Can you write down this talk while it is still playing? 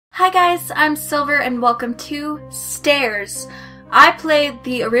Hi guys, I'm Silver and welcome to Stairs. I played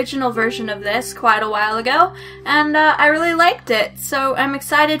the original version of this quite a while ago, and I really liked it, so I'm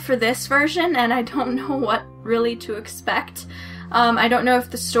excited for this version, and I don't know what really to expect. I don't know if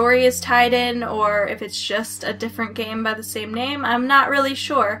the story is tied in, or if it's just a different game by the same name. I'm not really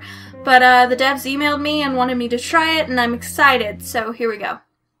sure, but the devs emailed me and wanted me to try it, and I'm excited, so here we go.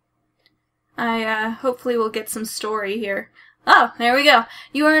 I hopefully will get some story here. Oh, there we go.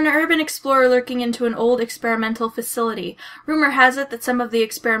 You are an urban explorer lurking into an old experimental facility. Rumor has it that some of the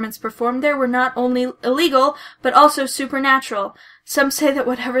experiments performed there were not only illegal, but also supernatural. Some say that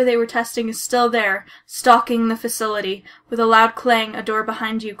whatever they were testing is still there, stalking the facility. With a loud clang, a door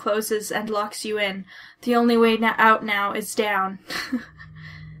behind you closes and locks you in. The only way out now is down.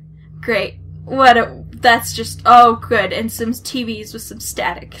 Great. That's just, oh good, and some TVs with some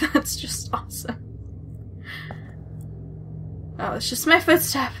static. That's just awesome. Oh, it's just my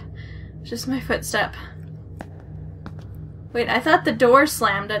footstep. Just my footstep. Wait, I thought the door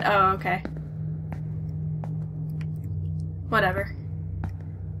slammed it. Oh, okay. Whatever.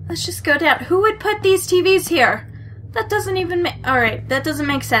 Let's just go down. Who would put these TVs here? That doesn't even make... Alright, that doesn't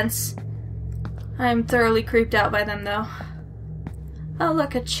make sense. I'm thoroughly creeped out by them, though. Oh,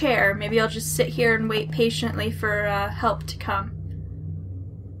 look, a chair. Maybe I'll just sit here and wait patiently for help to come.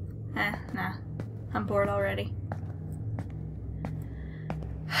 Nah. I'm bored already.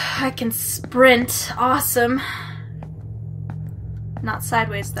 I can sprint. Awesome. Not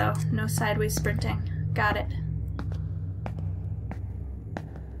sideways, though. No sideways sprinting. Got it.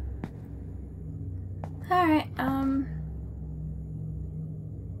 Alright,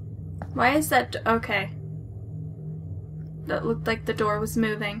 why is that... Okay. That looked like the door was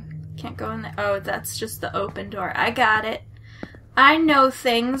moving. Can't go in there. Oh, that's just the open door. I got it. I know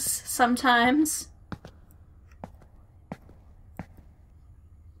things sometimes.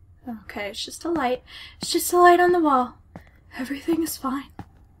 Okay, it's just a light. It's just a light on the wall. Everything is fine.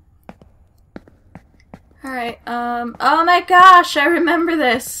 Alright, oh my gosh, I remember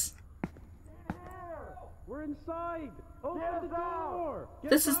this. We're inside. Open the door.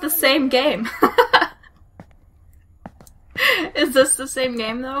 This is the same game. Is this the same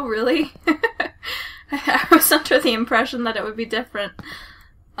game though? Really? I was under the impression that it would be different.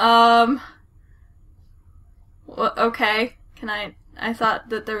 Okay. I thought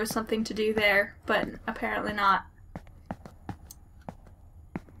that there was something to do there, but apparently not.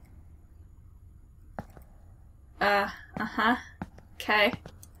 Uh-huh. Okay.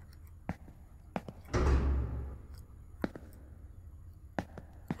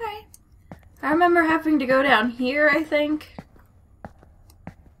 Alright. I remember having to go down here, I think.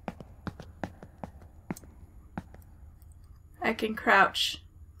 I can crouch.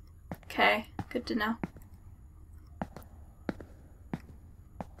 Okay, good to know.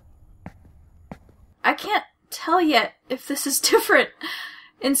 I can't tell yet if this is different.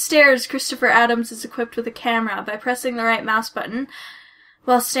 In Stairs, Christopher Adams is equipped with a camera. By pressing the right mouse button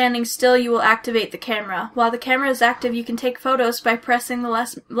while standing still, you will activate the camera. While the camera is active, you can take photos by pressing the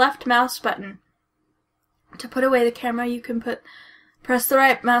left mouse button. To put away the camera, you can press the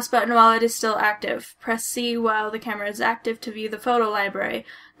right mouse button while it is still active. Press C while the camera is active to view the photo library.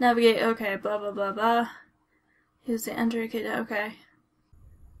 Navigate, okay, blah blah blah blah. Use the enter key, okay.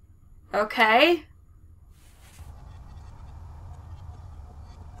 Okay.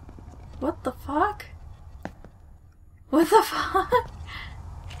 What the fuck? What the fuck?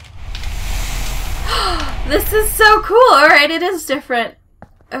 This is so cool! Alright, it is different.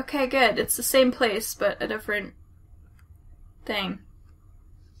 Okay, good. It's the same place, but a different thing.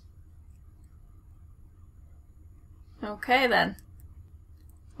 Okay, then.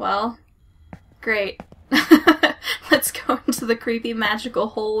 Well, great. Let's go into the creepy magical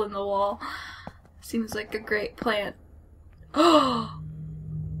hole in the wall. Seems like a great plan. Oh!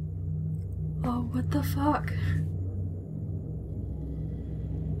 Oh, what the fuck?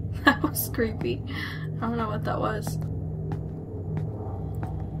 That was creepy. I don't know what that was.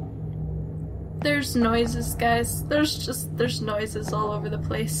 There's noises, guys. There's noises all over the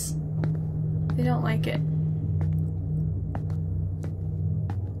place. They don't like it.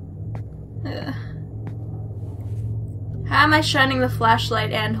 Ugh. How am I shining the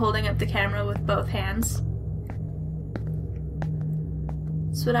flashlight and holding up the camera with both hands?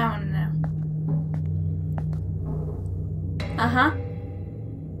 That's what I want to know. Uh-huh.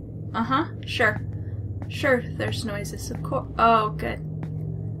 Uh-huh. Sure. Sure, there's noises, of course. Oh, good.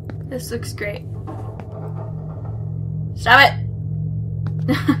 This looks great. Stop it!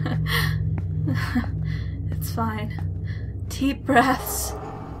 It's fine. Deep breaths.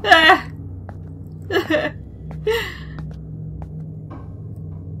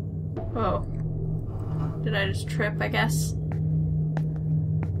 Oh. Did I just trip, I guess?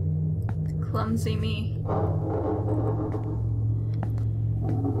 Clumsy me.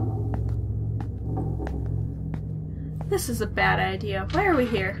 This is a bad idea. Why are we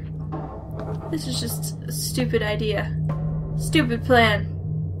here? This is just a stupid idea. Stupid plan.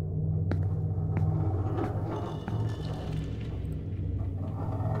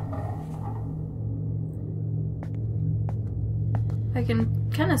 I can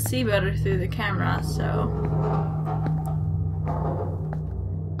kind of see better through the camera, so...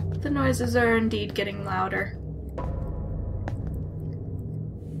 The noises are indeed getting louder.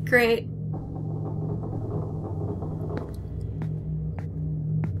 Great.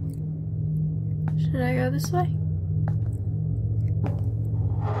 Should I go this way?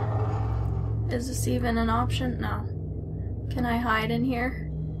 Is this even an option? No. Can I hide in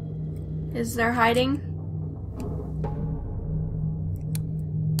here? Is there hiding?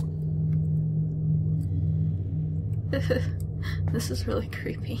 This is really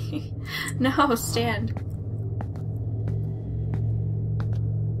creepy. No, stand.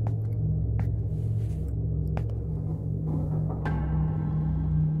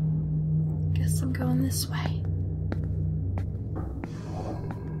 Guess I'm going this way.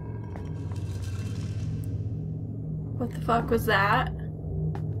 What the fuck was that?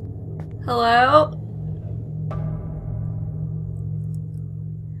 Hello?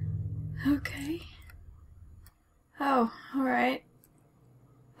 Okay. Oh, alright.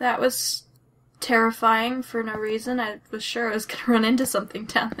 That was terrifying for no reason. I was sure I was gonna run into something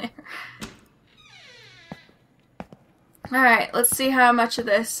down there. Alright, let's see how much of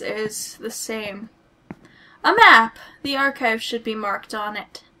this is the same. A map! The archive should be marked on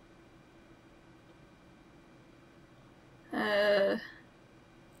it.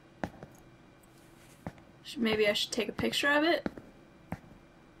 Maybe I should take a picture of it?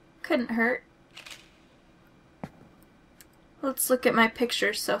 Couldn't hurt. Let's look at my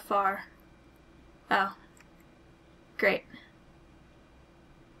pictures so far. Oh. Great.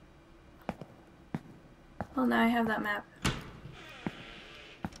 Well, now I have that map.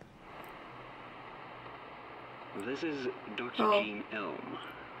 This is Dr. Jean Elm,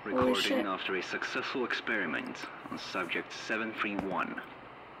 recording after a successful experiment on subject 731.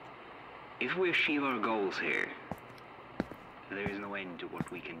 If we achieve our goals here, there is no end to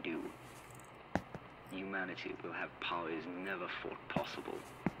what we can do. Humanity will have powers never thought possible.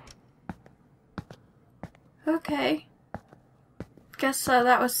 Okay. Guess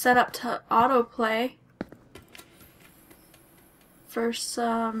that was set up to autoplay. For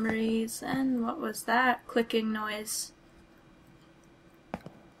some reason. What was that? Clicking noise.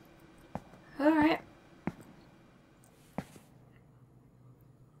 Alright.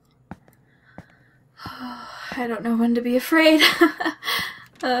 I don't know when to be afraid.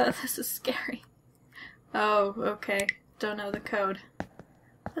 This is scary. Oh, okay. Don't know the code.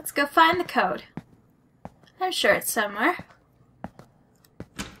 Let's go find the code. I'm sure it's somewhere.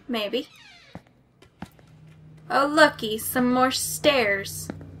 Maybe. Oh, looky, some more stairs.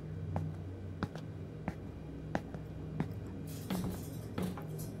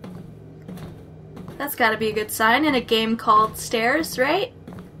 That's gotta be a good sign in a game called Stairs, right?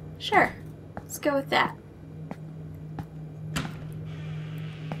 Sure. Let's go with that.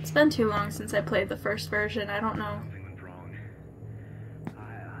 It's been too long since I played the first version, I don't know. Nothing went wrong.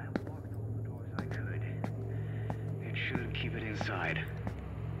 I walked all the doors I could. It should keep it inside.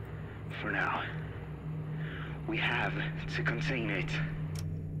 For now. We have to contain it.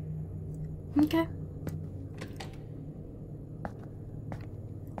 Okay.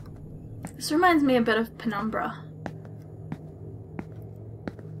 This reminds me a bit of Penumbra.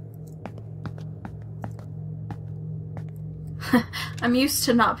 I'm used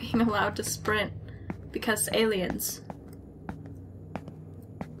to not being allowed to sprint because aliens.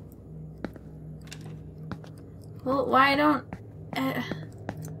 Well, why don't...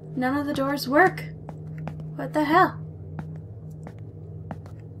 none of the doors work? What the hell?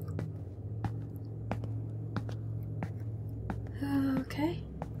 Okay.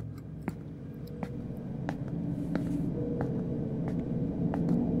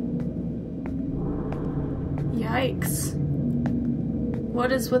 Yikes.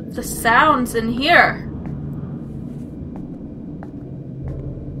 What is with the sounds in here?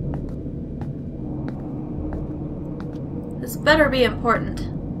 This better be important.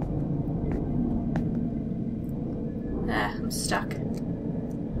 Ah, I'm stuck.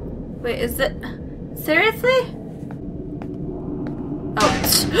 Wait, is it... Seriously? Oh.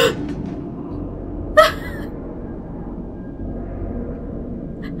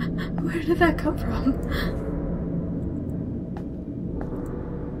 Where did that come from?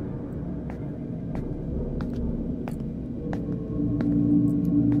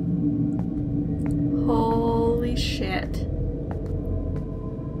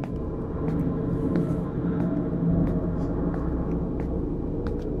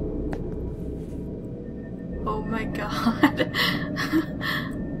 Oh my god.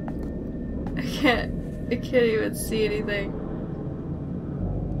 I can't even see anything.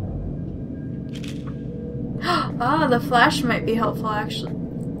 Oh, the flash might be helpful actually.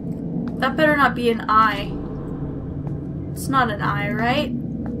 That better not be an eye. It's not an eye, right?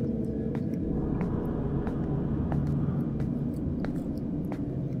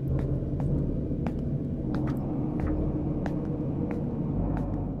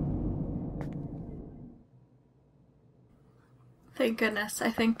 Thank goodness.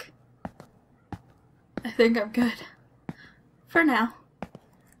 I think I'm good. For now.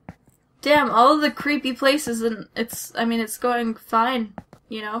 Damn, all the creepy places, and it's going fine,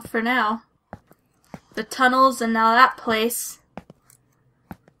 you know, for now. The tunnels and now that place.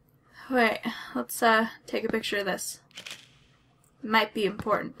 Wait, let's take a picture of this. Might be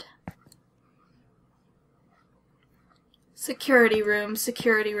important. Security room.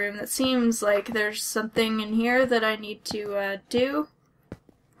 That seems like there's something in here that I need to do.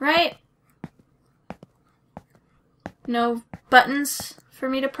 Right? No buttons for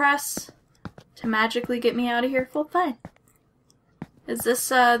me to press to magically get me out of here? Well, fine. Is this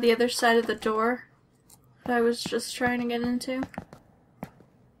the other side of the door that I was just trying to get into?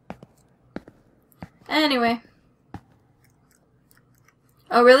 Anyway.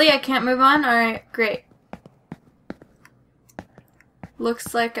 Oh, really? I can't move on? Alright, great.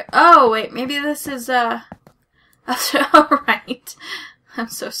 Looks like... Oh, wait, maybe this is, Alright. I'm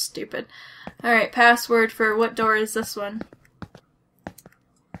so stupid. Alright, password for what door is this one?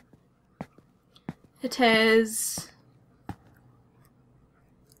 It is...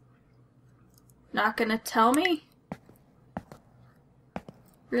 Not gonna tell me?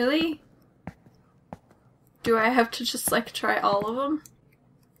 Really? Do I have to just, like, try all of them?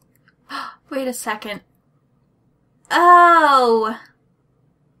 Wait a second. Oh!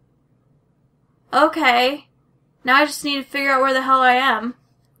 Okay. Now I just need to figure out where the hell I am.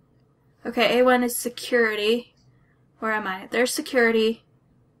 Okay, A1 is security. Where am I? There's security.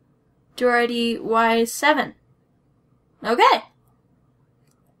 Door ID Y7. Okay.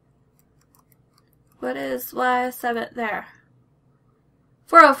 What is Y7? There.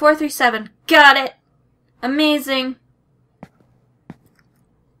 40437. Got it. Amazing.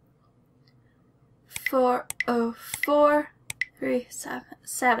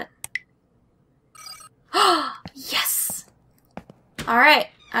 40437. Oh, yes! Alright,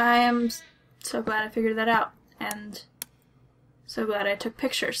 I am so glad I figured that out, and so glad I took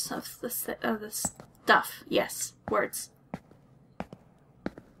pictures of this stuff. Yes, words.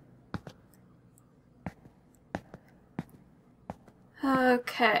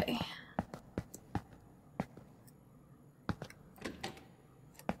 Okay.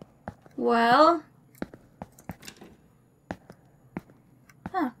 Well...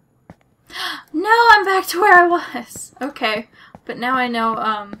 Huh. No, I'm back to where I was! Okay, but now I know,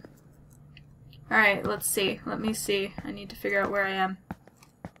 Alright, let's see. Let me see. I need to figure out where I am.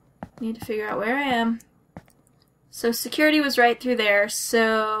 So security was right through there,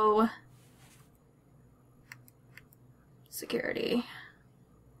 so... Security.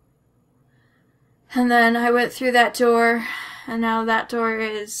 And then I went through that door, and now that door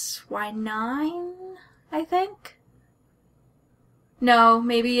is Y9, I think? No,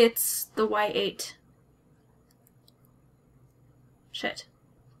 maybe it's the Y8. Shit.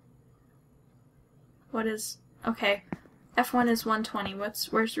 What is... Okay. F1 is 120.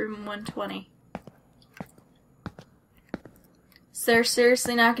 Where's room 120? Is there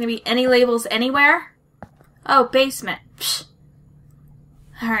seriously not going to be any labels anywhere? Oh, basement. Psh.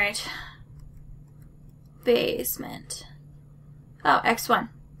 Alright. Basement. Oh, X1.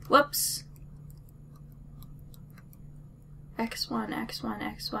 Whoops. X1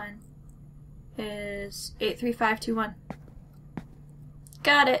 is 83521.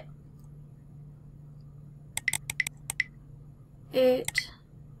 Got it.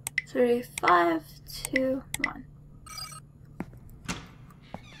 83521.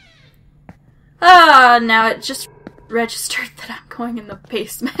 Ah, now it just registered that I'm going in the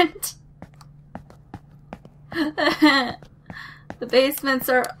basement. The basements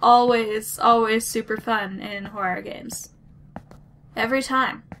are always super fun in horror games. Every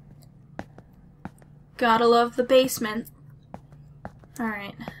time. Gotta love the basement.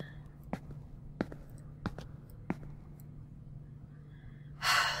 Alright.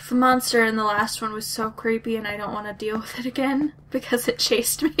 The monster in the last one was so creepy and I don't want to deal with it again because it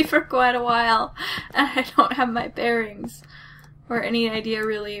chased me for quite a while and I don't have my bearings or any idea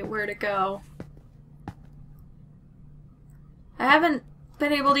really where to go. I haven't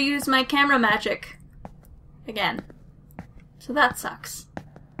been able to use my camera magic again, so that sucks.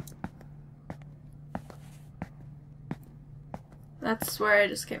 That's where I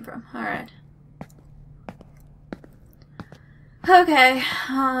just came from. Alright. Okay,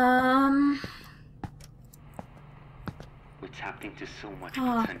 We tapped into so much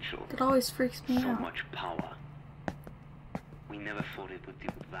potential. It always freaks me so out. much power. We never thought it would do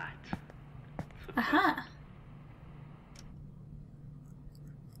that. So Aha.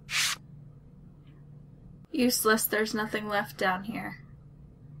 Useless, there's nothing left down here.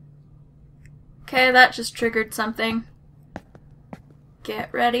 Okay, that just triggered something.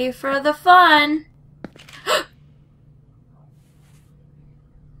 Get ready for the fun!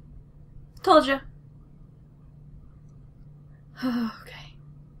 Told you. Okay.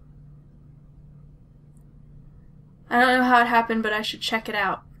 I don't know how it happened, but I should check it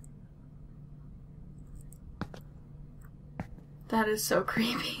out. That is so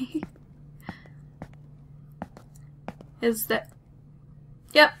creepy. Is that...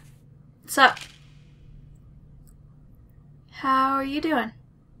 Yep. What's up? How are you doing?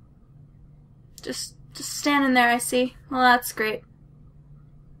 Just standing there, I see. Well, that's great.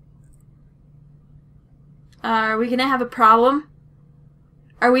 Are we gonna have a problem?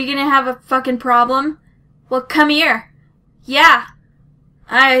 Are we gonna have a fucking problem? Well, come here. Yeah.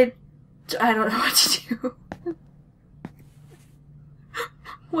 I don't know what to do.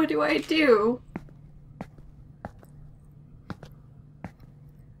 What do I do?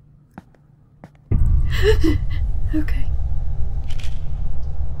 Okay.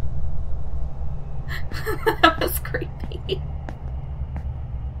 That was creepy.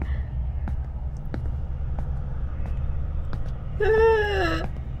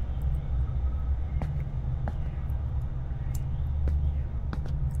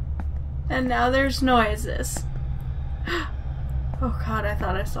 And now there's noises. Oh god, I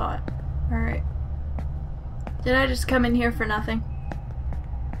thought I saw it. Alright. Did I just come in here for nothing?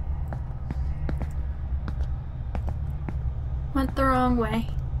 Went the wrong way.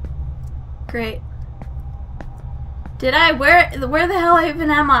 Great. Did I? Where the hell even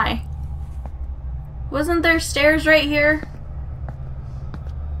am I? Wasn't there stairs right here?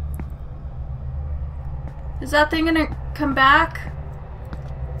 Is that thing gonna come back?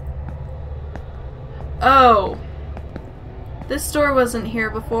 Oh. This door wasn't here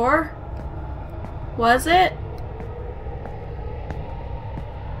before. Was it?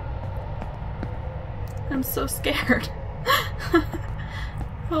 I'm so scared.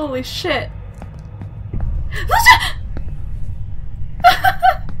 Holy shit.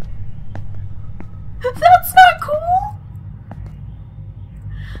 That's not cool!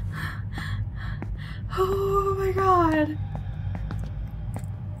 Oh my god.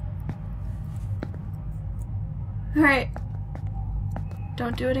 Alright.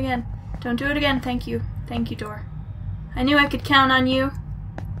 Don't do it again. Don't do it again. Thank you. Thank you, door. I knew I could count on you.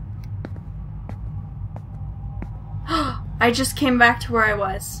 I just came back to where I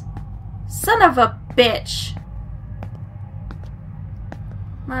was. Son of a bitch.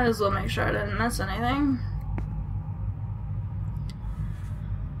 Might as well make sure I didn't miss anything.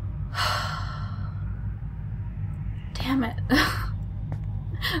 Damn it.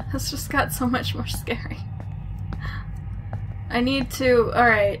 This just got so much more scary. I need to...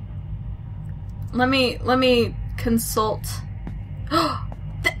 Alright. Let me consult.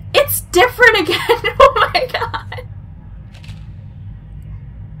 It's different again! Oh my god!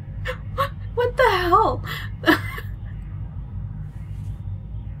 What the hell?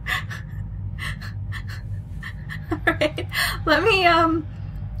 Alright.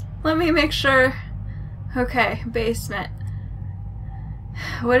 Let me make sure. Okay, basement.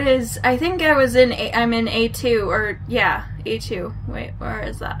 What is... I think I was in I'm in A2, or... Yeah, A2. Wait, where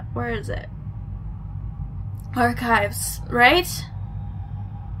is that? Where is it? Archives, right?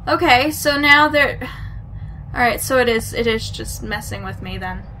 Okay, so now they're... Alright, so it is just messing with me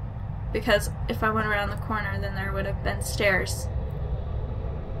then. Because if I went around the corner, then there would have been stairs.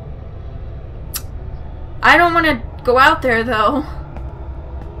 I don't want to go out there, though.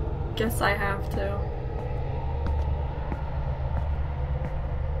 Guess I have to.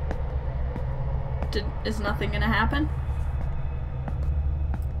 Is nothing gonna happen?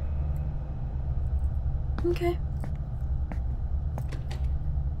 Okay.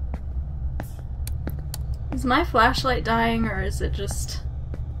 Is my flashlight dying, or is it just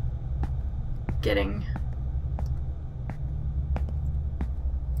getting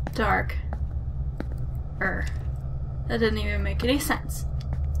dark? That didn't even make any sense.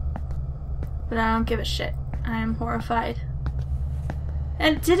 But I don't give a shit. I am horrified.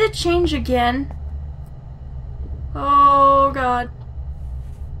 And did it change again? Oh god.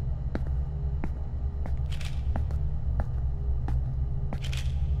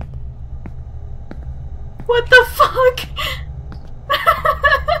 What the fuck?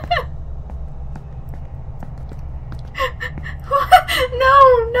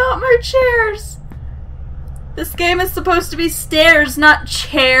 more chairs! This game is supposed to be stairs, not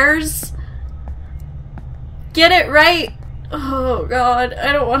chairs. Get it right. Oh god,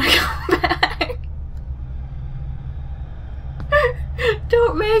 I don't want to go back.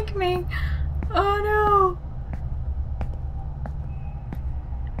 Don't make me. Oh no.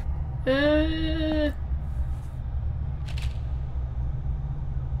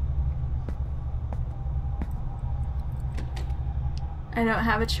 I don't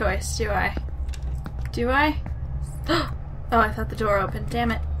have a choice, do I? Do I? Oh, I thought the door opened.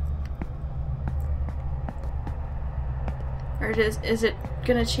 Damn it. Or is it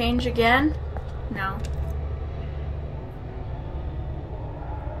gonna change again? No.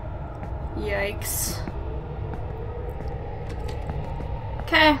 Yikes.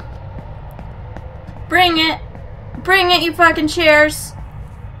 Okay. Bring it! Bring it, you fucking chairs!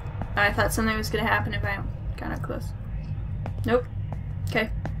 Oh, I thought something was gonna happen if I got up close. Nope.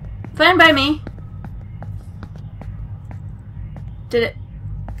 Okay. Fine by me. Did it?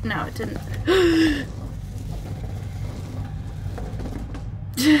 No, it didn't.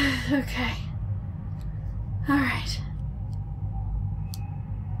 Okay. Alright.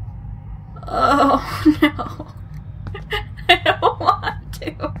 Oh, no. I don't want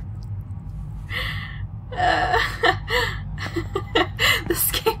to.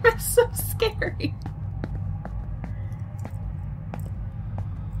 This game is so scary.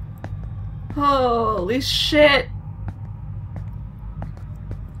 Holy shit.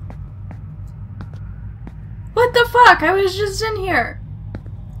 What the fuck? I was just in here.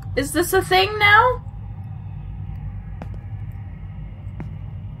 Is this a thing now?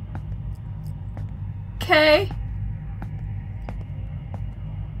 Okay.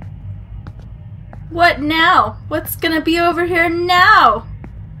 What now? What's gonna be over here now?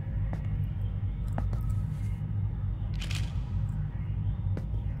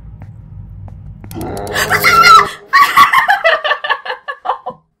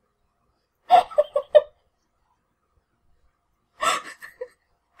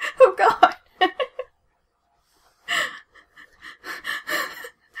 Oh god.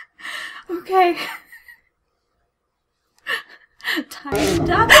 Okay. Time to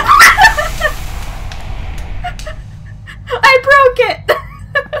die. I broke it!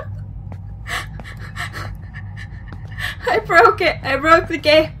 I broke it! I broke the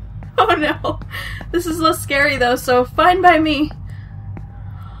game! Oh no! This is less scary though, so fine by me.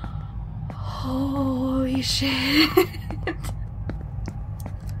 Holy shit.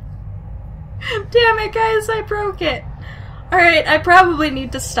 Damn it guys, I broke it! Alright, I probably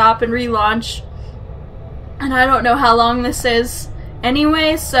need to stop and relaunch. And I don't know how long this is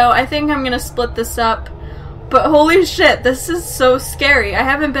anyway, so I think I'm gonna split this up. But holy shit, this is so scary. I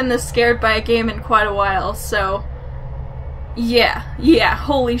haven't been this scared by a game in quite a while, so... Yeah,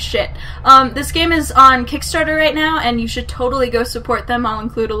 holy shit. This game is on Kickstarter right now, and you should totally go support them. I'll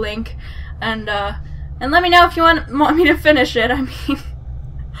include a link. And let me know if you want me to finish it. I mean,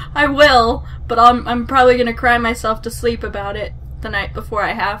 I will, but I'm probably gonna cry myself to sleep about it the night before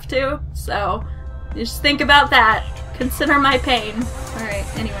I have to, so just think about that. Consider my pain. Alright,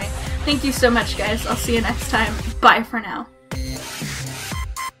 anyway. Thank you so much, guys. I'll see you next time. Bye for now.